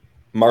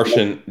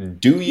 Martian,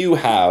 do you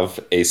have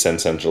a Sen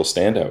Central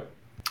standout?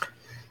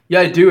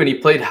 Yeah, I do, and he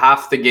played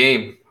half the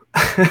game.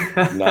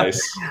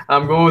 Nice.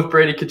 I'm going with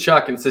Brady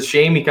Tkachuk, and it's a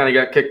shame he kind of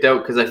got kicked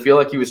out, because I feel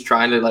like he was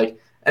trying to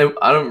and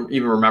I don't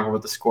even remember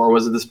what the score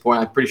was at this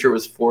point. I'm pretty sure it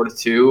was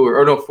 4-2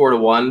 or no,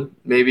 4-1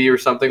 maybe, or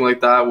something like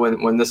that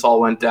when this all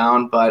went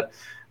down. But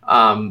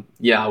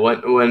yeah,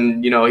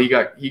 when he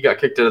got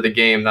kicked out of the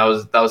game, that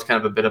was kind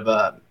of a bit of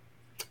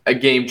a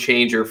game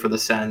changer for the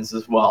Sens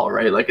as well,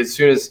 right? Like as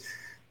soon as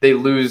they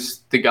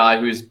lose the guy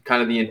who's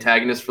kind of the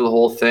antagonist for the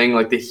whole thing,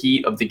 like the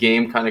heat of the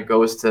game kind of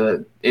goes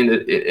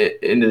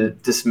into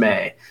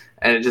dismay,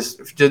 and it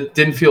just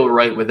didn't feel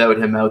right without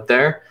him out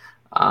there.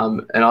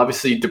 And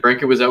obviously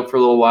DeBrincat was out for a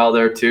little while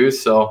there too,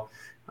 so.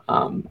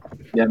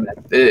 Yeah, man.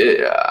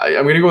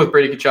 I'm going to go with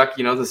Brady Tkachuk,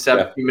 the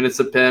 17 minutes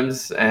of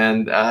PIMS,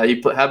 and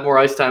he had more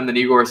ice time than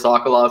Igor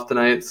Sokolov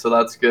tonight, so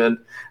that's good.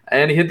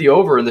 And he hit the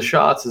over in the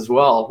shots as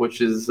well,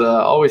 which is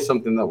always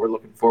something that we're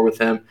looking for with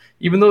him.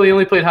 Even though he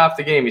only played half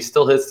the game, he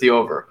still hits the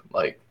over.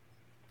 Like,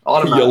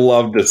 automatic. You'll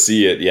love to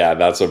see it. Yeah,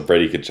 that's what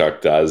Brady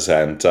Tkachuk does.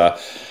 And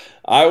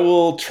I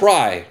will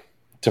try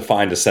to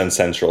find a Sen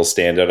Central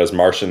standout as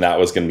Martian. That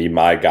was going to be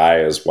my guy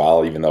as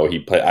well, even though he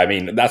played. I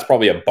mean, that's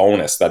probably a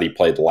bonus that he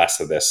played less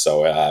of this,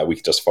 so we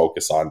could just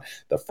focus on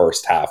the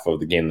first half of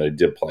the game that he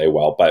did play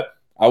well. But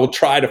I will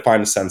try to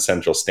find a Sen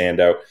Central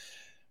standout.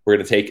 We're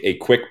going to take a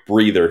quick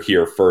breather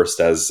here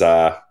first as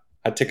I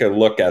take a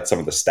look at some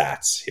of the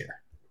stats here.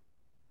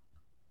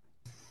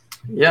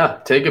 Yeah,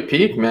 take a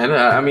peek, man.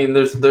 I mean,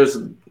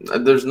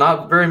 there's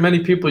not very many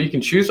people you can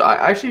choose. I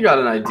actually got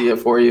an idea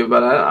for you,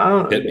 but I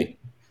don't. Hit me.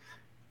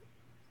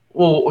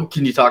 Well,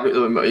 can you talk?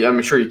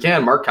 I'm sure you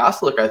can. Mark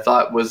Kastelik, I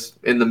thought, was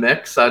in the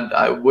mix.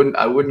 I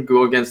wouldn't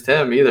go against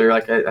him either.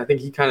 Like I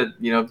think he kind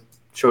of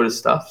showed his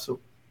stuff.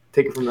 So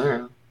take it from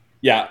there.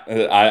 Yeah,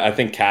 I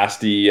think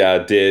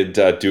Casty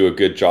did do a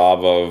good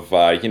job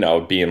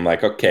of being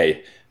like,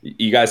 okay,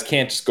 you guys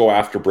can't just go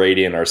after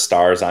Brady and our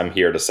stars. I'm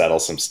here to settle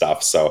some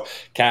stuff. So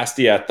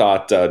Casty, I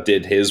thought,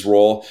 did his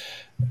role.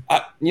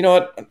 You know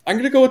what? I'm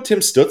going to go with Tim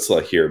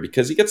Stützle here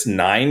because he gets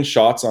 9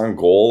 shots on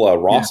goal.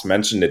 Ross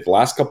mentioned it. The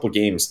last couple of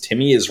games,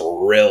 Timmy is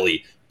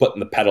really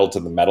putting the pedal to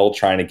the metal,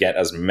 trying to get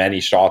as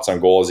many shots on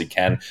goal as he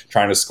can,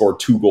 trying to score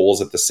 2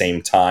 goals at the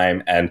same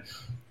time. And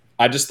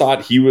I just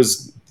thought he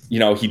was,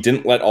 he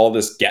didn't let all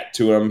this get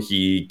to him.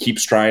 He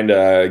keeps trying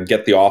to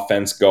get the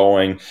offense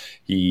going.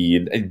 He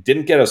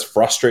didn't get as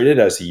frustrated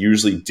as he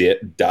usually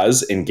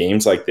does in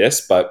games like this,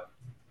 but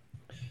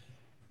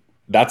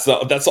that's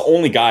the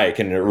only guy I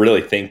can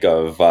really think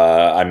of.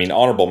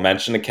 Honorable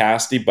mention to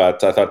Casty,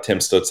 but I thought Tim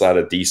Stützle had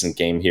a decent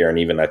game here, and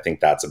even I think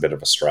that's a bit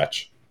of a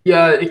stretch.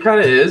 Yeah, it kind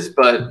of is,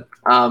 but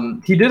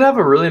He did have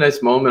a really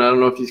nice moment. I don't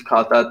know if he's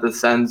caught that. The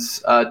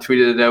Sens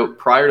tweeted it out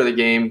prior to the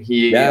game.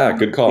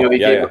 Good call.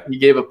 He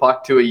gave a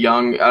puck to a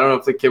young. I don't know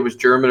if the kid was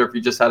German or if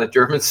he just had a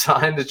German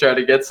sign to try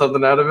to get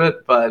something out of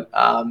it. But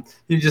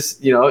he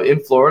just, in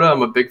Florida,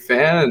 I'm a big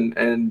fan,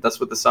 and that's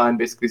what the sign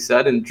basically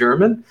said in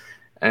German.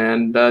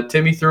 And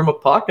Timmy threw him a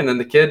puck, and then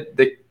the kid,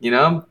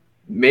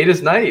 made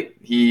his night.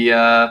 He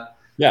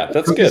that's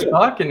took good. his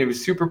puck, and he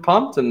was super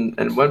pumped,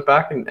 and went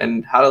back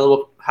and had a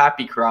little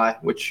happy cry,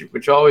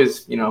 which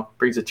always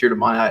brings a tear to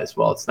my eye as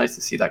well. It's nice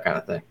to see that kind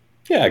of thing.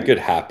 Yeah, a good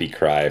happy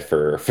cry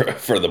for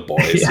the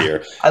boys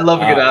here. I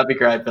love a good happy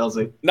cry,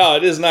 Pilsy. No,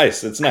 it is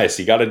nice. It's nice.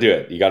 You got to do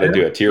it.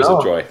 Do it. Tears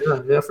of joy.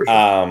 Yeah, for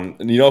sure.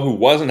 You know who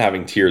wasn't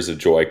having tears of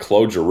joy?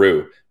 Claude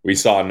Giroux. We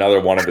saw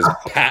another one of his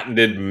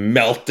patented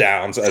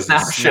meltdowns as he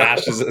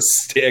smashes a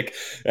stick,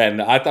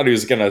 and I thought he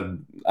was gonna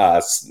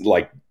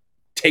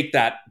take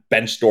that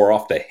bench door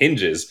off the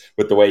hinges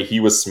with the way he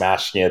was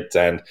smashing it.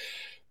 And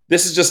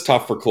this is just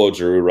tough for Claude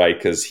Giroux, right?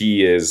 Because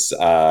he is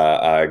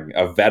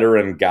a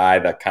veteran guy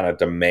that kind of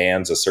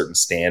demands a certain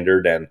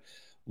standard, and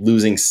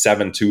losing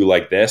 7-2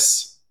 like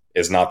this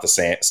is not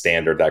the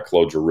standard that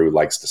Claude Giroux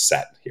likes to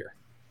set here.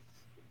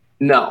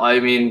 No, I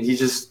mean, he's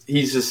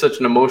just such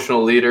an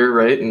emotional leader,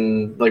 right?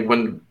 And like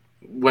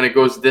when it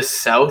goes this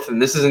south,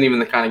 and this isn't even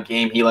the kind of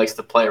game he likes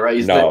to play, right?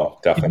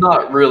 Definitely. He's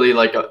not really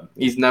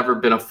he's never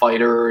been a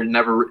fighter,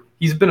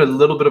 he's been a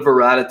little bit of a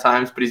rat at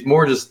times, but he's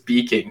more just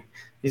speaking.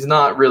 He's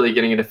not really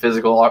getting into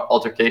physical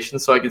altercation,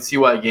 so I can see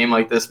why a game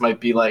like this might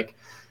be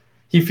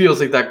he feels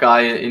like that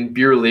guy in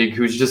beer league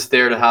who's just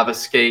there to have a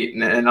skate,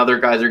 and other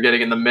guys are getting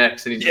in the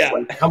mix, and he's just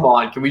come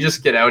on, can we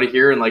just get out of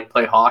here and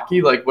play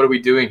hockey? What are we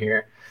doing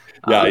here?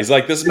 Yeah, he's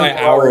like, this is my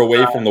hour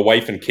away from the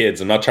wife and kids.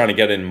 I'm not trying to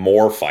get in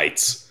more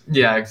fights.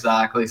 Yeah,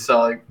 exactly.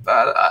 So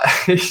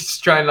he's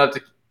trying not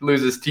to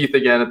lose his teeth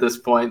again at this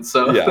point.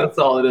 So that's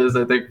all it is,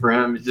 I think, for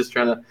him. He's just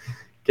trying to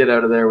get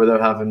out of there without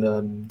having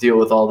to deal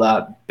with all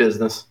that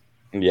business.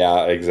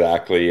 Yeah,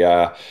 exactly.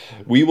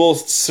 We will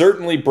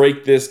certainly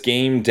break this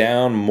game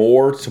down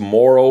more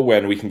tomorrow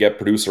when we can get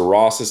producer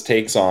Ross's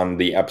takes on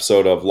the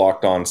episode of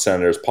Locked On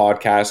Senators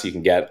podcast. You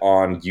can get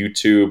on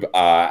YouTube,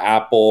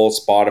 Apple,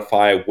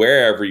 Spotify,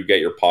 wherever you get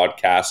your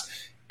podcasts.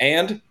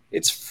 And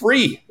it's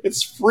free.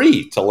 It's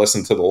free to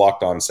listen to the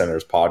Locked On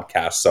Senators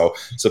podcast. So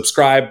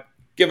subscribe.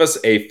 Give us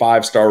a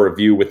 5-star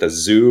review with a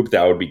Zoob.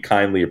 That would be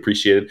kindly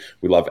appreciated.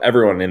 We love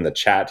everyone in the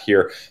chat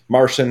here.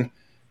 Martian,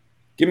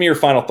 give me your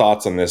final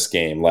thoughts on this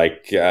game.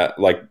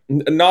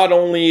 Not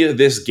only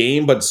this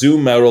game, but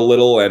zoom out a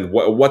little and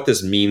what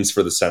this means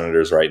for the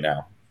Senators right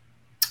now.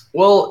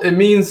 Well, it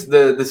means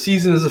the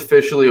season is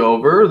officially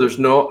over. There's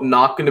not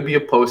going to be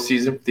a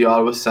postseason for the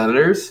Ottawa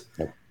Senators.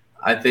 Yep.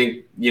 I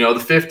think, the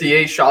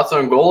 58 shots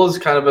on goal is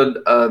kind of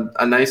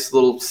a nice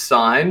little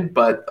sign,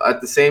 but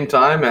at the same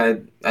time,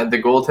 the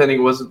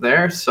goaltending wasn't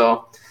there.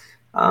 So,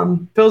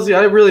 Pilsy,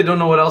 I really don't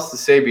know what else to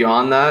say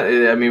beyond that.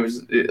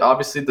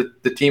 Obviously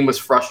the team was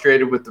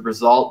frustrated with the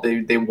result.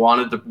 They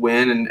wanted to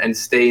win and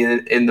stay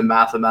in the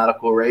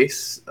mathematical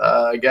race,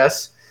 I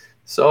guess.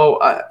 So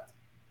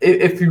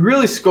if you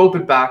really scope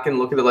it back and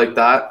look at it like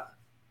that,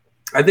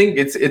 I think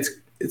it's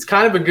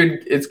kind of a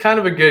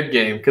good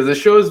game because it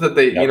shows that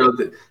they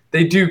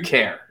do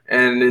care,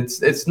 and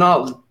it's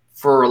not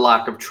for a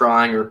lack of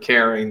trying or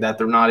caring that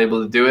they're not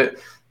able to do it.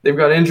 They've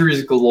got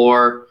injuries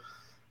galore.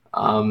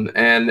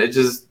 And it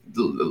just,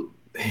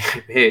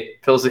 hey,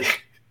 Pilsy,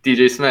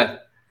 DJ Smith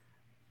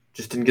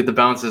just didn't get the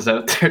bounces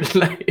out there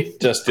tonight.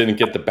 Just didn't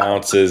get the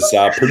bounces.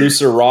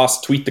 Producer Ross,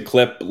 tweet the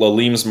clip,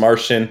 Lalim's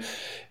Martian.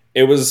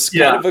 It was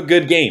kind of a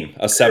good game,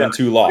 a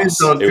 7-2 loss.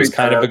 It was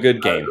kind of a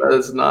good game.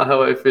 That's not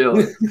how I feel.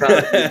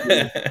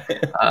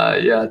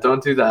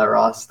 Don't do that,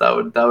 Ross. That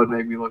would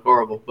make me look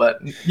horrible. But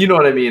you know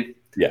what I mean.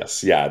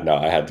 Yes. Yeah. No,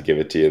 I had to give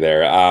it to you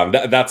there.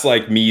 That's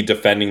like me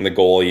defending the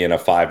goalie in a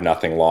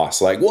 5-0 loss.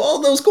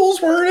 Those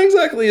goals weren't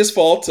exactly his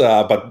fault.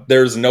 But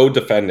there's no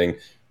defending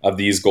of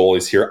these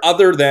goalies here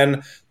other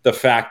than the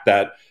fact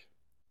that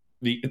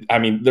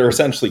they're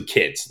essentially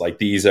kids.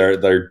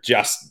 They're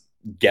just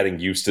getting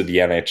used to the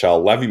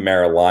NHL. Levi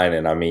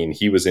Merilainen,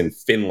 he was in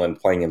Finland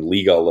playing in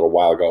Liga a little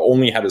while ago,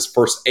 only had his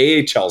first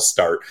AHL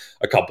start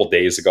a couple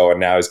days ago, and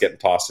now he's getting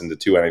tossed into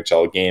 2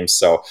 NHL games.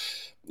 So,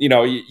 we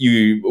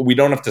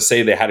don't have to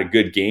say they had a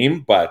good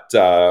game, but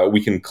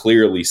we can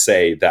clearly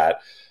say that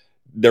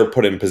they're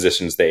put in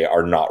positions they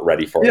are not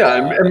ready for. Yeah,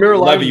 and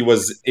Levy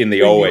was in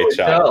the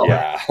OHL.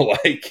 Yeah,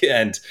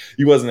 and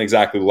he wasn't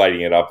exactly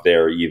lighting it up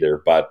there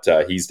either, but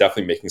he's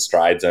definitely making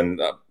strides,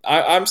 and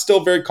I'm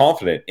still very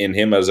confident in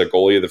him as a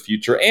goalie of the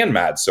future, and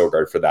Mads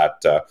Søgaard for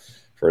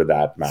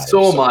that matter.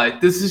 So am I.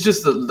 This is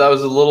just that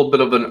was a little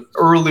bit of an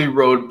early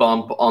road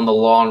bump on the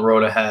long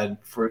road ahead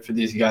for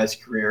these guys'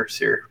 careers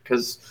here,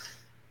 because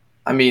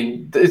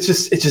it's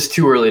just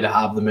too early to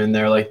have them in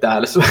there like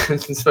that,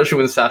 especially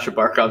when Sasha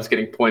Barkov's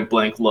getting point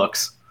blank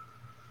looks.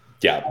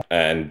 Yeah,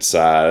 and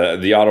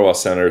the Ottawa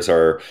Senators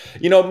are,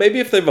 maybe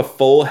if they have a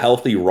full,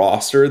 healthy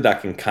roster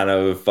that can kind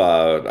of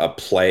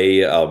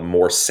play a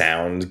more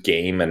sound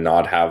game and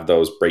not have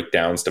those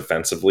breakdowns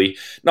defensively.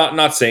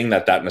 Not saying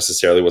that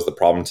necessarily was the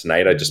problem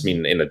tonight. I just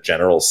mean in a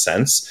general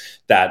sense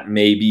that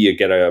maybe you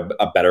get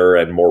a better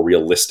and more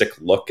realistic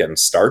look and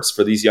starts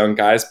for these young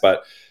guys,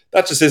 but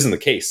that just isn't the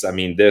case. I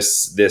mean,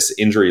 this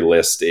injury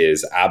list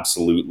is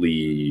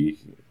absolutely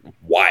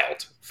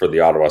wild for the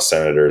Ottawa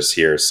Senators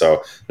here.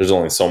 So there's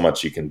only so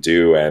much you can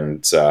do.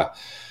 And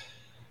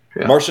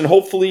Martian,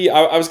 hopefully,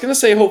 I was going to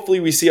say hopefully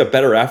we see a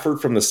better effort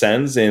from the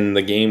Sens in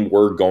the game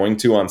we're going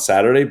to on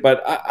Saturday,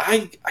 but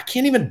I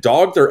can't even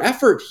dog their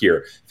effort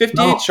here.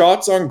 58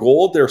 shots on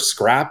goal. They're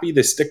scrappy.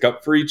 They stick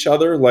up for each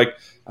other. Like,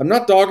 I'm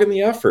not dogging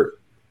the effort.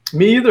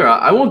 Me either.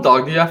 I won't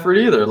dog the effort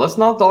either. Let's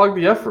not dog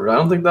the effort. I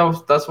don't think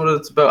that's what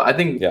it's about. I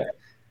think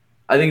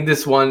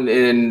this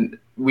one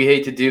we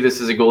hate to do this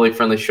as a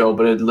goalie-friendly show,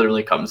 but it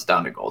literally comes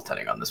down to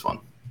goaltending on this one.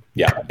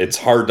 Yeah, it's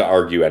hard to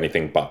argue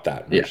anything but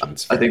that. Yeah,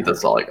 I think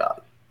that's all I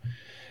got.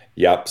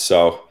 Yep,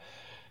 so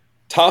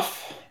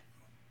tough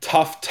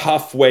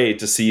way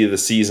to see the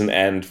season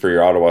end for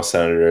your Ottawa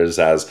Senators,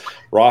 as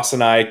Ross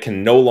and I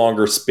can no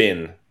longer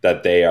spin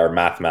that they are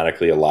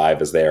mathematically alive,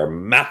 as they are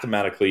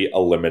mathematically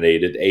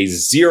eliminated, a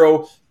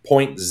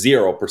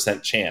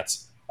 0.0%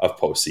 chance of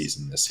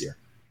postseason this year.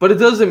 But it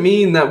doesn't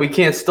mean that we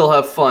can't still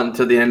have fun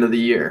to the end of the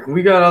year.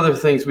 We got other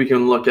things we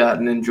can look at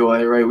and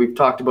enjoy, right? We've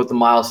talked about the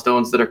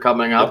milestones that are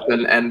coming up,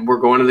 and we're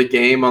going to the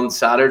game on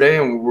Saturday,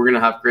 and we're going to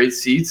have great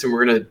seats, and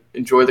we're going to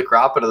enjoy the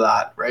crap out of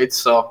that, right?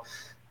 So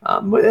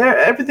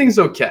everything's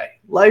okay.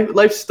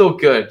 Life's still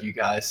good, you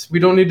guys. We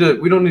don't need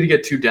to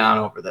get too down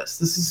over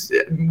this.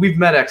 We've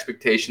met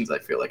expectations, I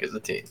feel like, as a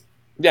team.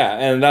 Yeah,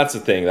 and that's the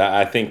thing.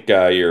 I think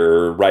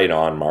you're right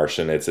on,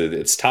 Martian.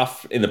 It's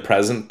tough in the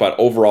present, but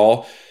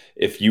overall,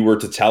 if you were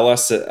to tell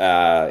us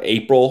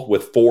April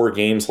with 4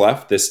 games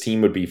left, this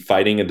team would be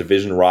fighting a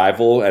division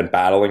rival and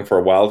battling for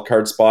a wild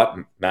card spot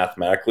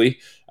mathematically,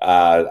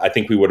 I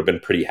think we would have been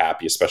pretty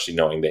happy, especially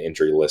knowing the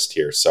injury list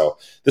here. So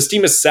this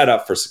team is set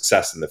up for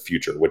success in the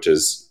future, which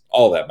is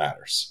all that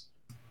matters.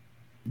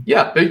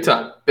 Yeah, big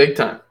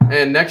time.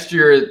 And next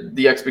year,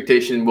 the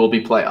expectation will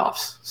be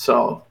playoffs.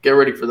 So get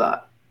ready for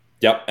that.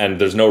 Yep, and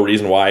there's no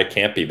reason why it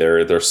can't be.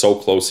 They're so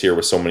close here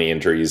with so many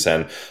injuries,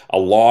 and a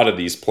lot of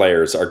these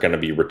players are going to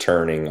be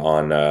returning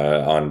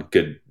on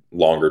good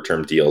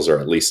longer-term deals, or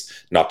at least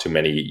not too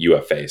many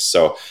UFAs.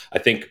 So I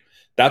think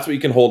that's what you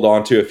can hold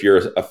on to if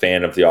you're a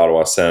fan of the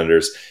Ottawa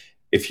Senators.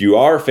 If you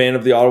are a fan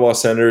of the Ottawa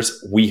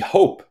Senators, we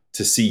hope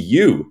to see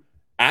you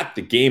at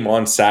the game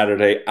on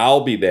Saturday.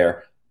 I'll be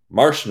there.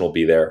 Martian will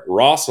be there.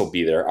 Ross will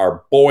be there.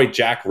 Our boy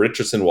Jack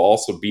Richardson will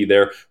also be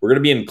there. We're going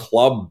to be in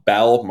Club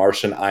Bell.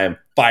 Martian, I am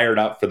fired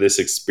up for this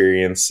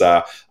experience.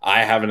 I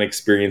haven't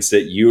experienced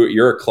it.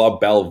 You're a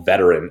Club Bell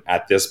veteran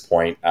at this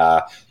point.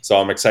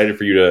 So I'm excited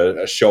for you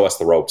to show us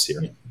the ropes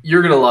here.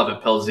 You're going to love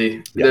it,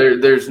 Pilsy. Yeah.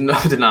 There's no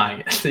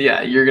denying it.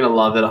 Yeah, you're going to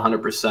love it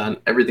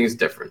 100%. Everything's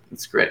different.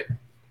 It's great.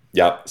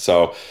 Yep.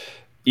 So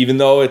even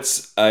though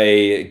it's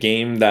a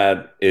game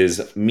that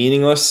is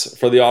meaningless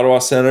for the Ottawa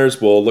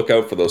Senators, we'll look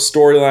out for those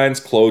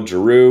storylines. Claude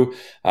Giroux,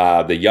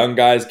 the young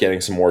guys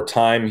getting some more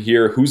time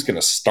here. Who's going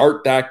to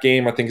start that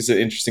game, I think, is an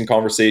interesting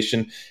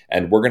conversation.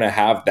 And we're going to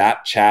have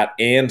that chat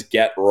and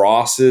get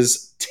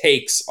Ross's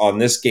takes on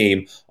this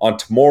game on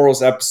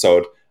tomorrow's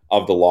episode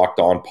of the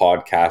Locked On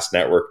Podcast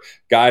Network.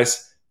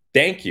 Guys,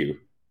 thank you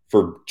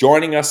for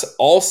joining us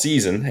all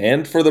season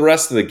and for the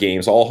rest of the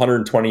games, all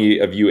 120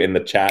 of you in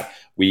the chat.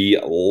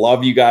 We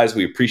love you guys.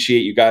 We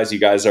appreciate you guys. You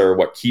guys are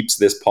what keeps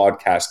this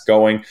podcast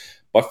going.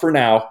 But for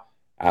now,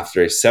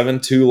 after a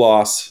 7-2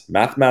 loss,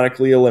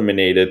 mathematically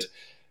eliminated,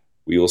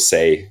 we will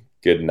say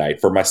good night.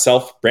 For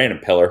myself, Brandon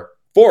Pillar,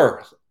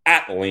 for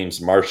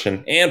 @Lames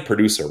Martian, and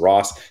producer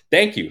Ross,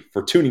 thank you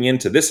for tuning in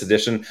to this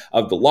edition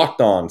of the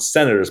Locked On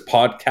Senators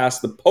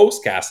podcast, the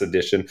Postcast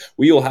edition.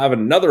 We will have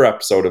another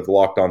episode of the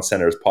Locked On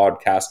Senators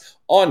podcast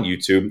on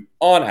YouTube,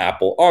 on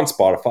Apple, on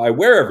Spotify,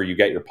 wherever you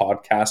get your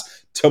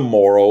podcasts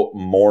tomorrow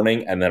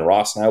morning. And then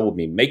Ross and I will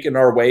be making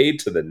our way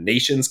to the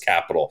nation's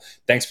capital.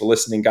 Thanks for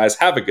listening, guys.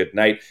 Have a good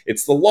night.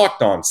 It's the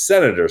Locked On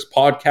Senators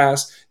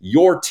podcast,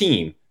 your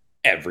team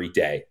every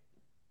day.